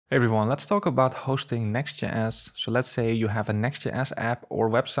Hey everyone, let's talk about hosting Next.js. So let's say you have a Next.js app or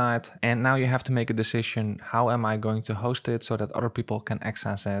website, and now you have to make a decision. How am I going to host it so that other people can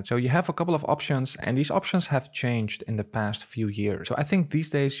access it? So you have a couple of options, and these options have changed in the past few years. So I think these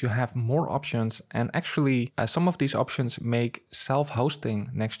days you have more options, and actually some of these options make self-hosting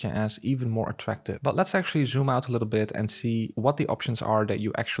Next.js even more attractive. But let's actually zoom out a little bit and see what the options are that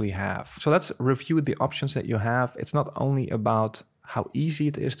you actually have. So let's review the options that you have. It's not only about how easy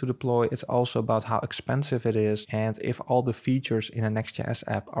it is to deploy, it's also about how expensive it is and if all the features in a Next.js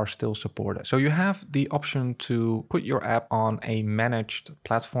app are still supported. So you have the option to put your app on a managed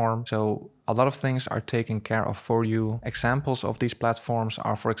platform. So a lot of things are taken care of for you. Examples of these platforms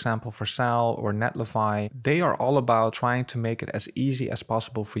are, for example, Vercel or Netlify. They are all about trying to make it as easy as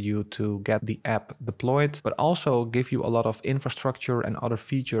possible for you to get the app deployed, but also give you a lot of infrastructure and other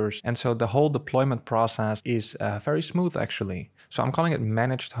features. And so the whole deployment process is very smooth actually. So I'm calling it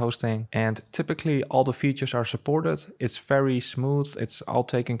managed hosting, and typically all the features are supported. It's very smooth. It's all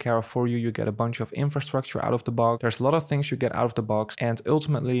taken care of for you. You get a bunch of infrastructure out of the box. There's a lot of things you get out of the box, and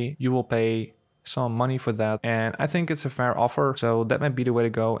ultimately you will pay some money for that, and I think it's a fair offer. So that might be the way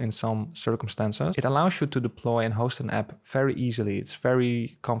to go in some circumstances. It allows you to deploy and host an app very easily. It's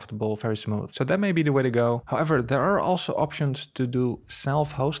very comfortable, very smooth. So that may be the way to go. However, there are also options to do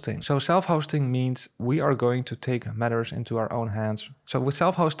self-hosting. So self-hosting means we are going to take matters into our own hands. So with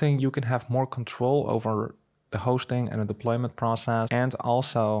self-hosting, you can have more control over the hosting and the deployment process, and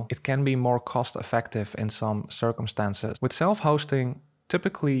also it can be more cost effective in some circumstances. With self-hosting,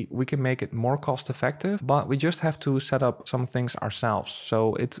 typically, we can make it more cost effective, but we just have to set up some things ourselves.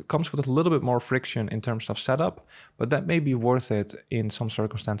 So it comes with a little bit more friction in terms of setup, but that may be worth it in some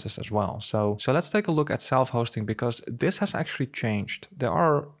circumstances as well. So let's take a look at self-hosting, because this has actually changed. There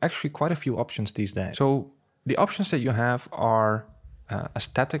are actually quite a few options these days. So the options that you have are a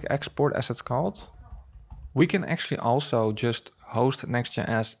static export, as it's called. We can actually also just host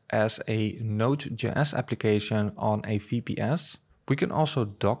Next.js as a Node.js application on a VPS. We can also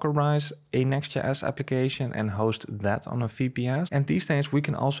Dockerize a Next.js application and host that on a VPS. And these days we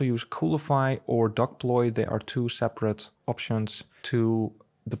can also use Coolify or Dokploy. They are two separate options to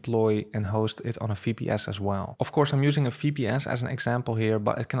deploy and host it on a VPS as well. Of course, I'm using a VPS as an example here,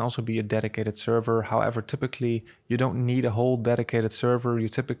 but it can also be a dedicated server. However, typically you don't need a whole dedicated server. You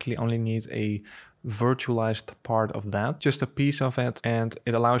typically only need a virtualized part of that, just a piece of it, and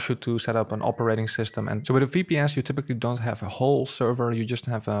it allows you to set up an operating system. And so with a VPS, you typically don't have a whole server, you just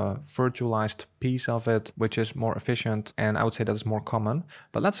have a virtualized piece of it, which is more efficient, and I would say that is more common.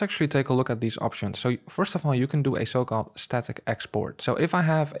 But let's actually take a look at these options. So first of all, you can do a so-called static export. So if I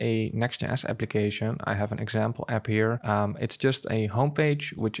have a Next.js application, I have an example app here. It's just a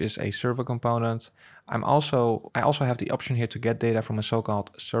homepage, which is a server component. I also have the option here to get data from a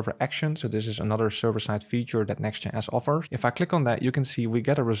so-called server action. So this is another server-side feature that Next.js offers. If I click on that, you can see we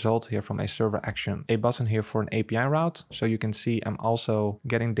get a result here from a server action, a button here for an API route. So you can see I'm also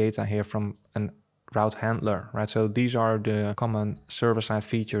getting data here from an route handler, right? So these are the common server-side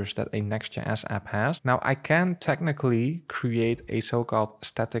features that a Next.js app has. Now I can technically create a so-called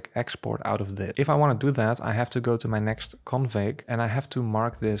static export out of this. If I want to do that, I have to go to my next config and I have to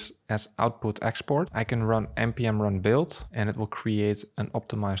mark this as output export. I can run npm run build and it will create an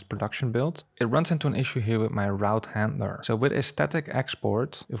optimized production build. It runs into an issue here with my route handler. So with a static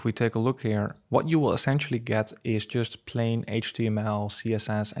export, if we take a look here, what you will essentially get is just plain HTML,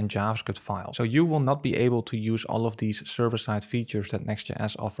 CSS, and JavaScript files. So you will not be able to use all of these server-side features that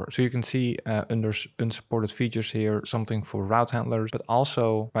Next.js offers. So you can see under unsupported features here, something for route handlers, but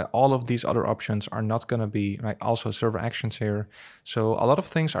also all of these other options are not going to be also server actions here. So a lot of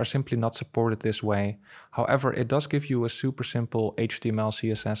things are simply not supported this way. However, it does give you a super simple HTML,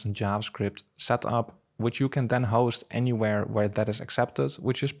 CSS, and JavaScript setup, which you can then host anywhere where that is accepted,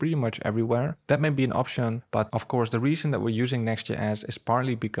 which is pretty much everywhere. That may be an option, but of course the reason that we're using Next.js is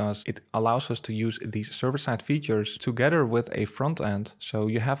partly because it allows us to use these server-side features together with a front end. So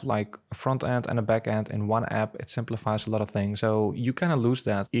you have like a front end and a back end in one app. It simplifies a lot of things. So you kind of lose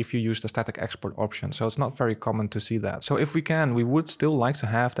that if you use the static export option. So it's not very common to see that. So if we can, we would still like to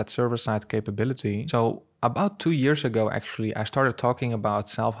have that server-side capability. So about 2 years ago, actually, I started talking about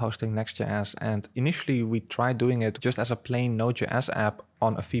self-hosting Next.js, and initially we tried doing it just as a plain Node.js app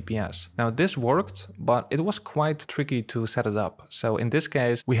on a VPS. Now this worked, but it was quite tricky to set it up. So in this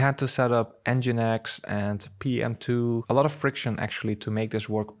case, we had to set up Nginx and PM2, a lot of friction actually to make this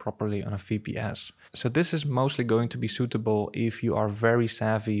work properly on a VPS. So this is mostly going to be suitable if you are very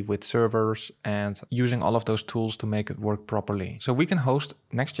savvy with servers and using all of those tools to make it work properly. So we can host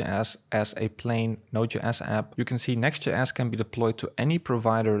Next.js as a plain Node.js app. You can see Next.js can be deployed to any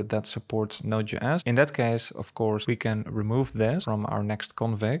provider that supports Node.js. In that case, of course, we can remove this from our next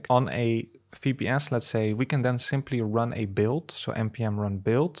config. On a VPS, let's say, we can then simply run a build, so npm run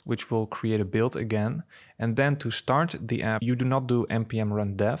build, which will create a build again. And then to start the app, you do not do npm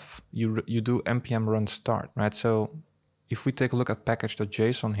run dev, you do npm run start, right? So if we take a look at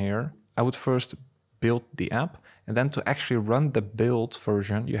package.json here, I would first build the app, and then to actually run the build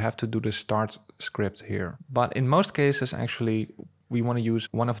version, you have to do the start script here. But in most cases, actually, we want to use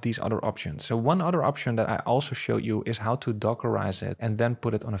one of these other options. So one other option that I also showed you is how to Dockerize it and then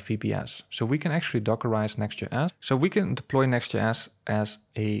put it on a VPS. So we can actually Dockerize Next.js. So we can deploy Next.js as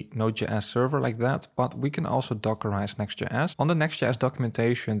a Node.js server like that, but we can also Dockerize Next.js. On the Next.js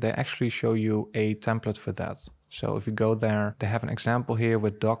documentation, they actually show you a template for that. So if you go there, they have an example here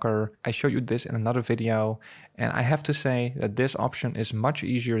with Docker. I showed you this in another video, and I have to say that this option is much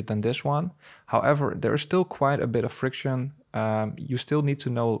easier than this one. However, there is still quite a bit of friction. You still need to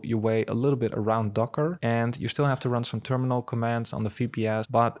know your way a little bit around Docker, and you still have to run some terminal commands on the VPS.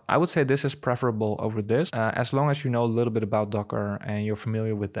 But I would say this is preferable over this. As long as you know a little bit about Docker and you're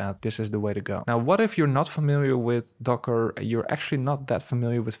familiar with that, this is the way to go. Now, what if you're not familiar with Docker? You're actually not that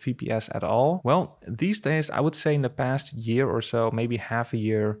familiar with VPS at all. Well, these days, I would say in the past year or so, maybe half a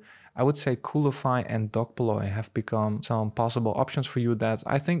year, I would say Coolify and Dokploy have become some possible options for you that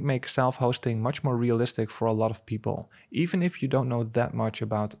I think make self-hosting much more realistic for a lot of people. Even if you don't know that much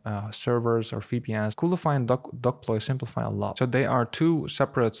about servers or VPNs, Coolify and Dokploy simplify a lot. So they are two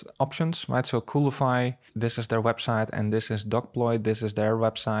separate options, right? So Coolify, this is their website, and this is Dokploy, this is their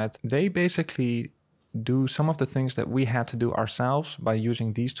website. They basically do some of the things that we had to do ourselves by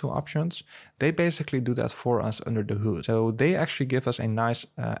using these two options. They basically do that for us under the hood. So they actually give us a nice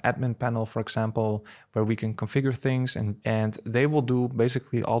admin panel, for example, where we can configure things, and they will do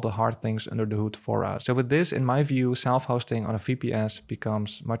basically all the hard things under the hood for us. So with this, in my view, self-hosting on a VPS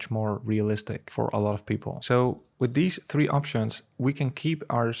becomes much more realistic for a lot of people. So with these three options, we can keep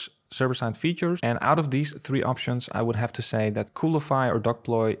our server-side features. And out of these three options, I would have to say that Coolify or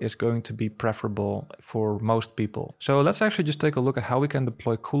Dokploy is going to be preferable for most people. So let's actually just take a look at how we can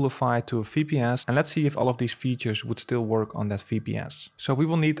deploy Coolify to a VPS, and let's see if all of these features would still work on that VPS. So we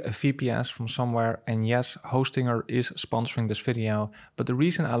will need a VPS from somewhere, and yes, Hostinger is sponsoring this video, but the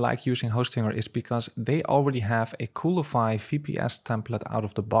reason I like using Hostinger is because they already have a Coolify VPS template out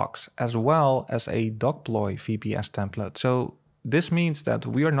of the box, as well as a Dokploy VPS template. So this means that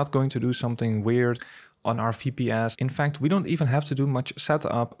we are not going to do something weird on our VPS. In fact, we don't even have to do much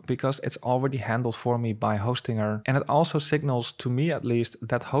setup because it's already handled for me by Hostinger. And it also signals, to me at least,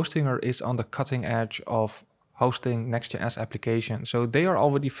 that Hostinger is on the cutting edge of hosting Next.js applications. So they are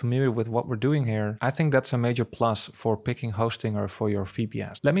already familiar with what we're doing here. I think that's a major plus for picking Hostinger for your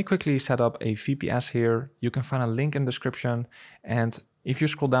VPS. Let me quickly set up a VPS here. You can find a link in the description, and if you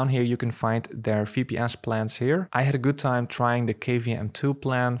scroll down here, you can find their VPS plans here. I had a good time trying the KVM2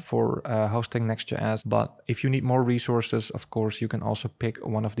 plan for hosting Next.js, but if you need more resources, of course, you can also pick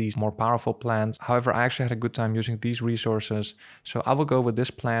one of these more powerful plans. However, I actually had a good time using these resources, so I will go with this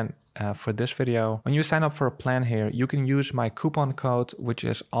plan for this video. When you sign up for a plan here, you can use my coupon code, which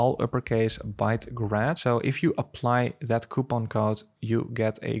is all uppercase ByteGrad. So if you apply that coupon code, you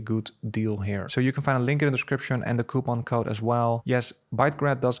get a good deal here. So you can find a link in the description and the coupon code as well. Yes,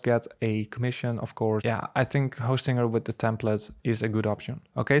 ByteGrad does get a commission, of course. Yeah, I think Hostinger with the template is a good option.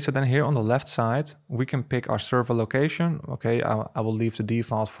 Okay, so then here on the left side, we can pick our server location. Okay, I will leave the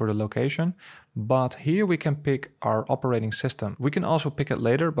default for the location. But here we can pick our operating system. We can also pick it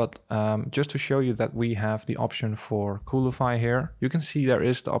later, but just to show you that we have the option for Coolify here, you can see there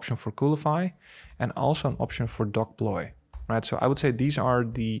is the option for Coolify and also an option for Dokploy. Right, so I would say these are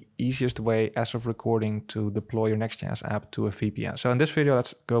the easiest way as of recording to deploy your Next.js app to a VPS. So in this video,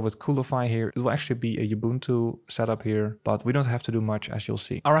 let's go with Coolify here. It will actually be a Ubuntu setup here, but we don't have to do much, as you'll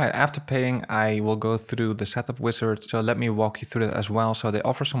see. All right, after paying, I will go through the setup wizard. So let me walk you through that as well. So they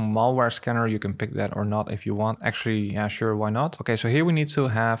offer some malware scanner. You can pick that or not if you want. Actually, yeah, sure, why not? Okay, so here we need to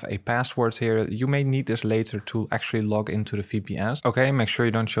have a password here. You may need this later to actually log into the VPS. Okay, make sure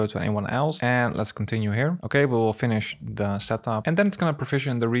you don't show it to anyone else. And let's continue here. Okay, we will finish the set up, and then it's gonna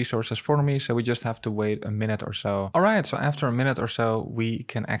provision the resources for me. So we just have to wait a minute or so. All right, so after a minute or so, we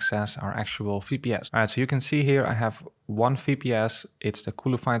can access our actual VPS. All right, so you can see here I have one VPS. It's the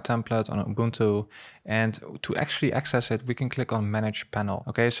Coolify template on Ubuntu, and to actually access it, we can click on Manage Panel.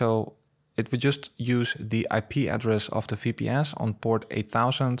 Okay, so it would just use the IP address of the VPS on port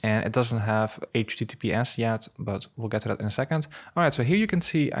 8000, and it doesn't have HTTPS yet, but we'll get to that in a second. All right, so here you can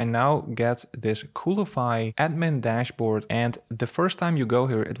see I now get this Coolify admin dashboard, and the first time you go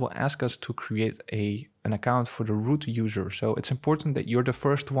here, it will ask us to create an account for the root user. So it's important that you're the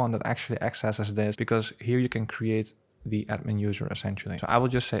first one that actually accesses this, because here you can create the admin user essentially. So I will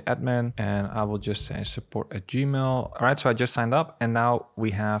just say admin, and I will just say support@gmail. All right, so I just signed up, and now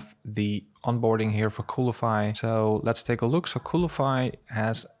we have the onboarding here for Coolify. So let's take a look. So Coolify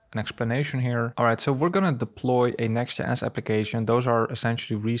has an explanation here. All right, so we're gonna deploy a Next.js application. Those are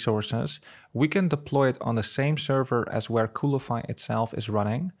essentially resources. We can deploy it on the same server as where Coolify itself is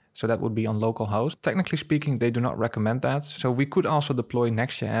running. So that would be on localhost. Technically speaking, they do not recommend that. So we could also deploy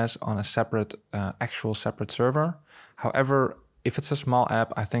Next.js on a separate, actual separate server. However, if it's a small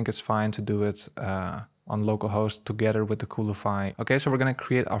app, I think it's fine to do it on localhost together with the Coolify. Okay, so we're gonna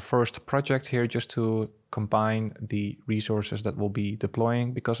create our first project here just to combine the resources that we'll be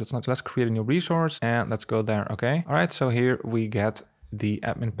deploying, because it's not. Let's create a new resource and let's go there. Okay. All right, so here we get the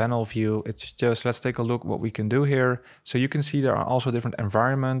admin panel view. It's just, let's take a look what we can do here. So you can see there are also different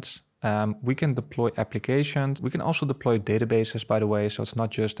environments. We can deploy applications. We can also deploy databases, by the way. So it's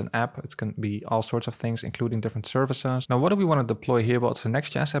not just an app. It can be all sorts of things, including different services. Now, what do we want to deploy here? Well, it's a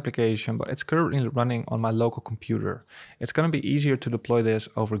Next.js application, but it's currently running on my local computer. It's going to be easier to deploy this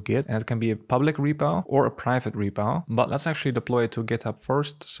over Git, and it can be a public repo or a private repo. But let's actually deploy it to GitHub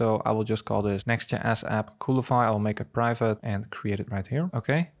first. So I will just call this Next.js app Coolify. I'll make it private and create it right here.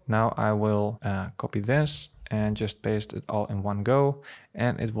 Okay. Now I will copy this and just paste it all in one go,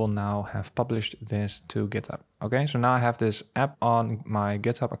 and it will now have published this to GitHub. Okay, so now I have this app on my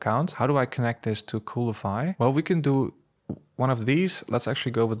GitHub account. How do I connect this to Coolify? Well, we can do one of these. Let's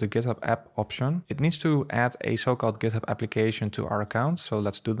actually go with the GitHub app option. It needs to add a so-called GitHub application to our account. So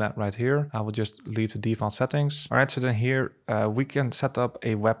let's do that right here. I will just leave the default settings. All right, so then here we can set up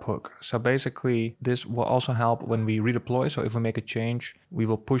a webhook. So basically this will also help when we redeploy. So if we make a change, we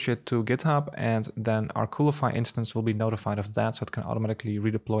will push it to GitHub, and then our Coolify instance will be notified of that. So it can automatically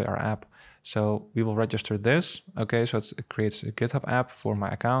redeploy our app. So we will register this. Okay, so it creates a GitHub app for my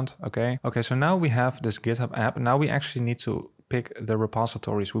account. Okay, so now we have this GitHub app. Now we actually need to pick the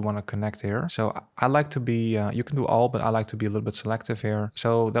repositories we want to connect here. So I like to be, you can do all, but I like to be a little bit selective here.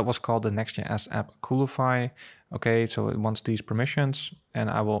 So that was called the Next.js app Coolify. Okay, so it wants these permissions, and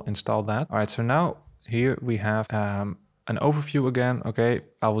I will install that. All right, so now here we have an overview again. Okay,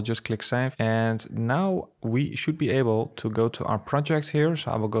 I will just click save, and now we should be able to go to our project here.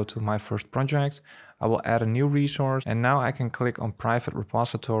 So I will go to my first project. I will add a new resource, and now I can click on private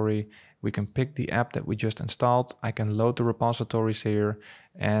repository. We can pick the app that we just installed. I can load the repositories here,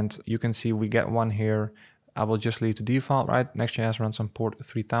 and you can see we get one here. I will just leave the default, right? Next.js runs on port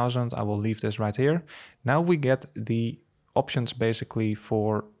 3000. I will leave this right here. Now we get the options basically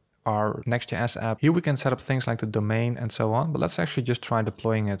for our Next.js app. Here we can set up things like the domain and so on, but let's actually just try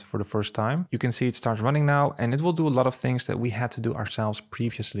deploying it for the first time. You can see it starts running now, and it will do a lot of things that we had to do ourselves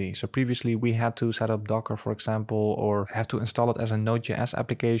previously. So previously we had to set up Docker, for example, or have to install it as a Node.js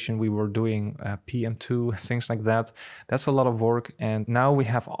application. We were doing PM2, things like that. That's a lot of work. And now we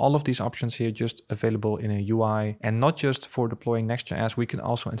have all of these options here just available in a UI, and not just for deploying Next.js. We can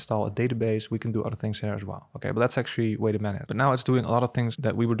also install a database. We can do other things here as well. Okay, but that's actually, wait a minute. But now it's doing a lot of things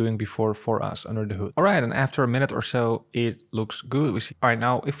that we were doing before for us under the hood. All right, and after a minute or so, it looks good. We see. All right,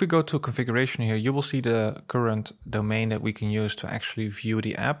 now if we go to configuration here, you will see the current domain that we can use to actually view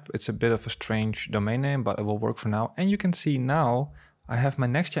the app. It's a bit of a strange domain name, but it will work for now. And you can see now I have my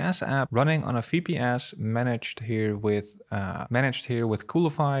Next.js app running on a VPS managed here with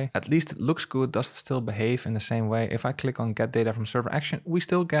Coolify. At least it looks good. Does it still behave in the same way? If I click on get data from server action, we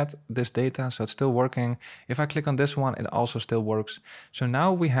still get this data, so it's still working. If I click on this one, it also still works. So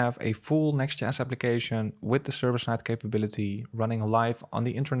now we have a full Next.js application with the server-side capability running live on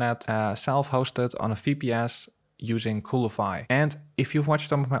the internet, self-hosted on a VPS, using Coolify. And if you've watched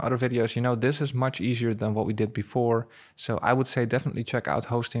some of my other videos, you know this is much easier than what we did before. So I would say definitely check out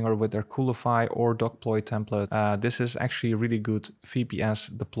Hostinger with their Coolify or Dokploy template. This is actually a really good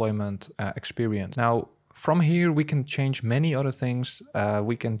VPS deployment experience. Now, from here, we can change many other things.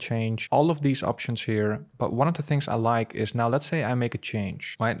 We can change all of these options here. But one of the things I like is now, let's say I make a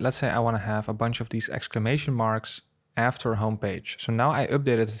change, right? Let's say I want to have a bunch of these exclamation marks after a homepage. So now I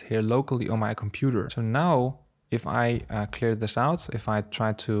updated it here locally on my computer. So now if I clear this out, if I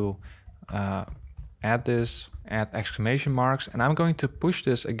try to add this, add exclamation marks, and I'm going to push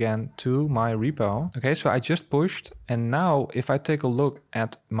this again to my repo. Okay, so I just pushed, and now if I take a look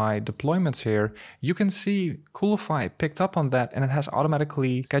at my deployments here, you can see Coolify picked up on that and it has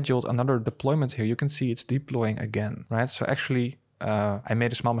automatically scheduled another deployment here. You can see it's deploying again, right? So actually, I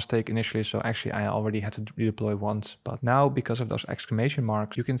made a small mistake initially, so actually I already had to redeploy once, but now because of those exclamation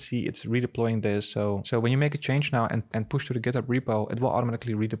marks, you can see it's redeploying this. So when you make a change now and push to the GitHub repo, it will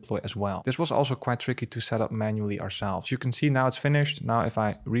automatically redeploy as well. This was also quite tricky to set up manually ourselves. You can see now it's finished. Now if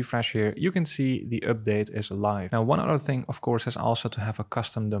I refresh here, you can see the update is live. Now one other thing, of course, is also to have a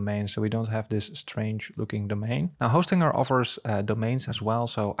custom domain, so we don't have this strange looking domain. Now Hostinger offers domains as well,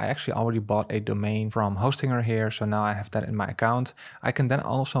 so I actually already bought a domain from Hostinger here, so now I have that in my account. I can then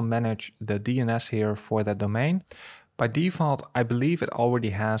also manage the DNS here for that domain. By default, I believe it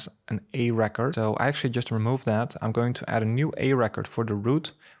already has an A record. So I actually just removed that. I'm going to add a new A record for the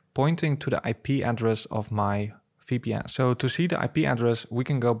root, pointing to the IP address of my VPS. So to see the IP address, we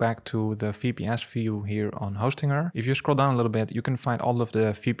can go back to the VPS view here on Hostinger. If you scroll down a little bit, you can find all of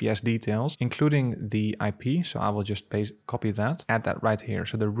the VPS details, including the IP. So I will just copy that, add that right here.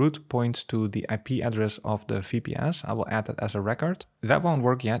 So the root points to the IP address of the VPS. I will add that as a record. That won't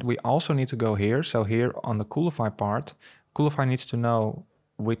work yet. We also need to go here. So here on the Coolify part, Coolify needs to know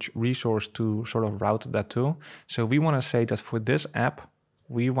which resource to sort of route that to. So we want to say that for this app,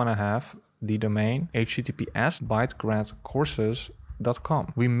 we want to have the domain https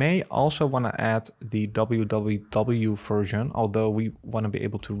bytegradcourses.com. We may also want to add the www version, although we want to be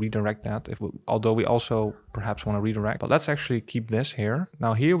able to redirect that, although we also perhaps want to redirect. But let's actually keep this here.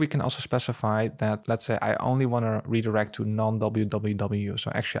 Now here we can also specify that, let's say I only want to redirect to non-www.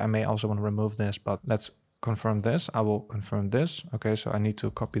 So actually I may also want to remove this, but let's confirm this. I will confirm this. Okay, so I need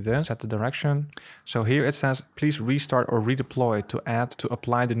to copy this, set the direction. So here it says, please restart or redeploy to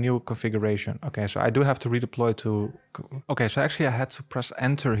apply the new configuration. Okay, so I do have to redeploy to... Okay, so actually I had to press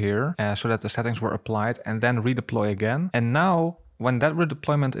enter here so that the settings were applied and then redeploy again. And now when that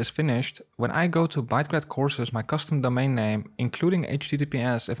redeployment is finished, when I go to ByteGrad Courses, my custom domain name, including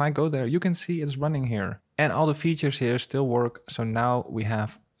HTTPS, if I go there, you can see it's running here. And all the features here still work. So now we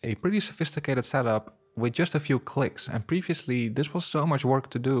have a pretty sophisticated setup with just a few clicks. And previously this was so much work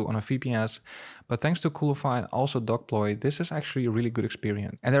to do on a VPS, but thanks to Coolify and also Dokploy, this is actually a really good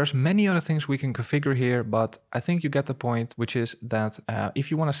experience. And there's many other things we can configure here, but I think you get the point, which is that if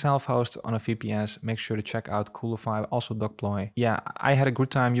you want to self-host on a VPS, make sure to check out Coolify, also Dokploy. Yeah, I had a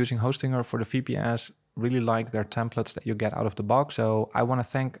good time using Hostinger for the VPS, really like their templates that you get out of the box. So I want to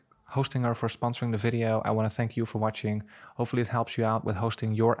thank Hostinger for sponsoring the video. I want to thank you for watching. Hopefully it helps you out with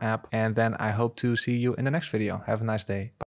hosting your app. And then I hope to see you in the next video. Have a nice day. Bye.